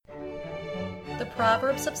The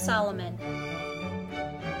Proverbs of Solomon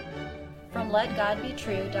from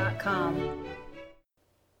LetGodBetrue.com.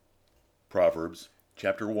 Proverbs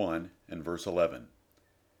chapter 1 and verse 11.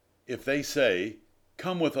 If they say,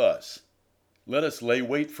 "Come with us, let us lay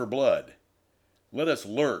wait for blood. Let us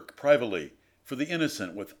lurk privately for the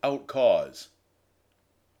innocent without cause."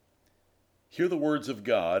 Hear the words of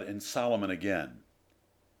God and Solomon again.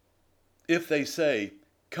 If they say,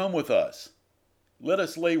 "Come with us, let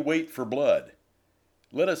us lay wait for blood.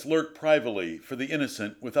 Let us lurk privately for the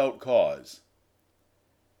innocent without cause."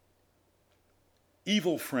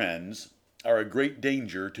 Evil friends are a great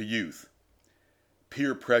danger to youth.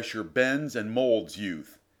 Peer pressure bends and molds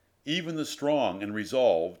youth, even the strong and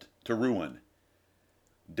resolved, to ruin.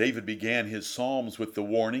 David began his Psalms with the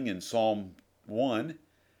warning in Psalm 1.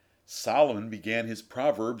 Solomon began his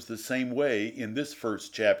Proverbs the same way in this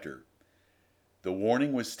first chapter. The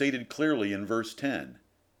warning was stated clearly in verse 10.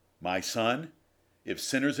 "My son, if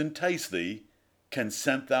sinners entice thee,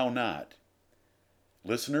 consent thou not."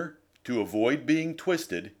 Listener, to avoid being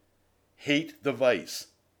twisted, hate the vice.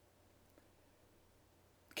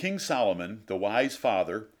 King Solomon, the wise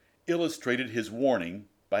father, illustrated his warning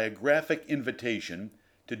by a graphic invitation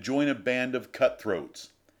to join a band of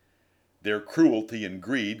cutthroats. Their cruelty and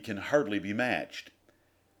greed can hardly be matched.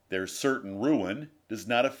 Their certain ruin does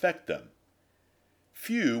not affect them.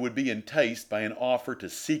 Few would be enticed by an offer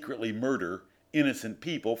to secretly murder innocent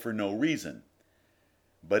people for no reason.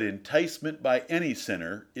 But enticement by any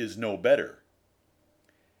sinner is no better.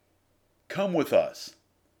 Come with us.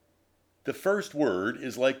 The first word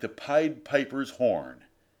is like the Pied Piper's horn,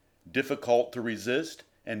 difficult to resist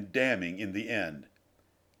and damning in the end.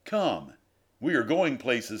 Come, we are going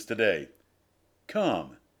places today.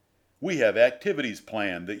 Come, we have activities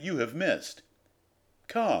planned that you have missed.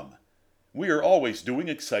 Come, we are always doing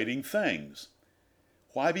exciting things.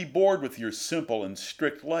 Why be bored with your simple and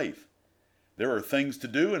strict life? There are things to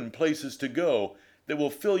do and places to go that will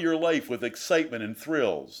fill your life with excitement and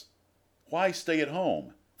thrills. Why stay at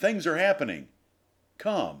home? Things are happening.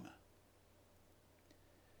 Come.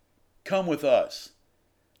 Come with us.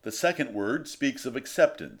 The second word speaks of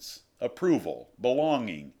acceptance, approval,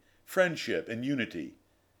 belonging, friendship, and unity.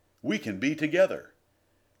 We can be together.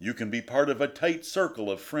 You can be part of a tight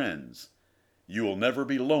circle of friends. You will never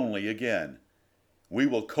be lonely again. We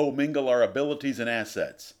will commingle our abilities and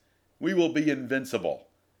assets. We will be invincible.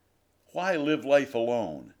 Why live life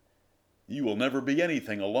alone? You will never be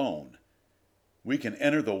anything alone. We can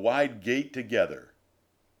enter the wide gate together.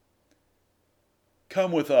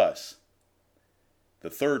 Come with us. The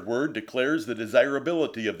third word declares the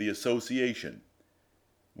desirability of the association.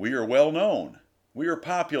 We are well known. We are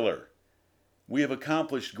popular. We have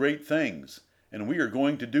accomplished great things, and we are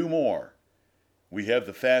going to do more. We have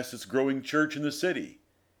the fastest growing church in the city.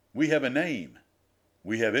 We have a name.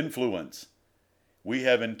 We have influence. We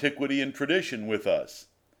have antiquity and tradition with us.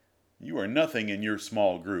 You are nothing in your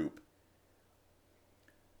small group.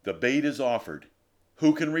 The bait is offered.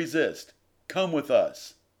 Who can resist? Come with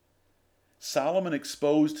us. Solomon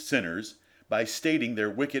exposed sinners by stating their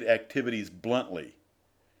wicked activities bluntly.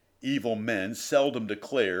 Evil men seldom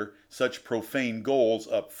declare such profane goals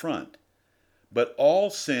up front. But all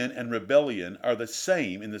sin and rebellion are the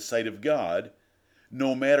same in the sight of God,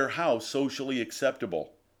 no matter how socially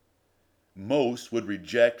acceptable. Most would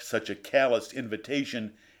reject such a calloused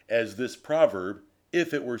invitation as this proverb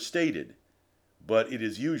if it were stated, but it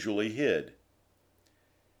is usually hid.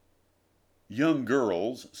 Young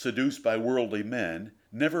girls, seduced by worldly men,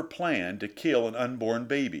 never plan to kill an unborn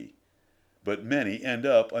baby, but many end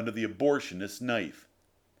up under the abortionist's knife.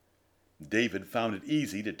 David found it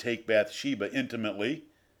easy to take Bathsheba intimately,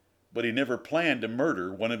 but he never planned to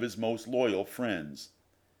murder one of his most loyal friends.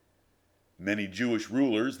 Many Jewish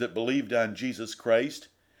rulers that believed on Jesus Christ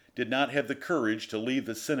did not have the courage to leave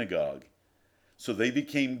the synagogue, so they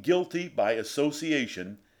became guilty by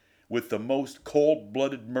association with the most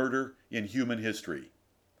cold-blooded murder in human history.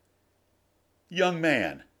 Young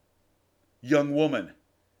man, young woman,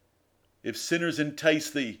 if sinners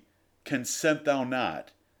entice thee, consent thou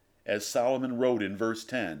not, as Solomon wrote in verse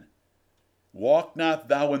 10. Walk not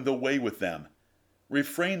thou in the way with them.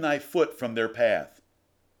 Refrain thy foot from their path.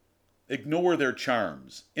 Ignore their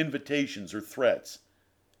charms, invitations, or threats.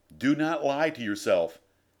 Do not lie to yourself.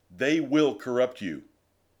 They will corrupt you.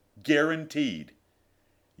 Guaranteed.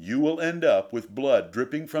 You will end up with blood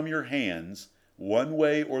dripping from your hands one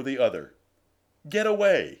way or the other. Get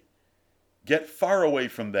away. Get far away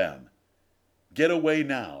from them. Get away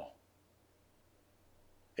now.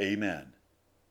 Amen.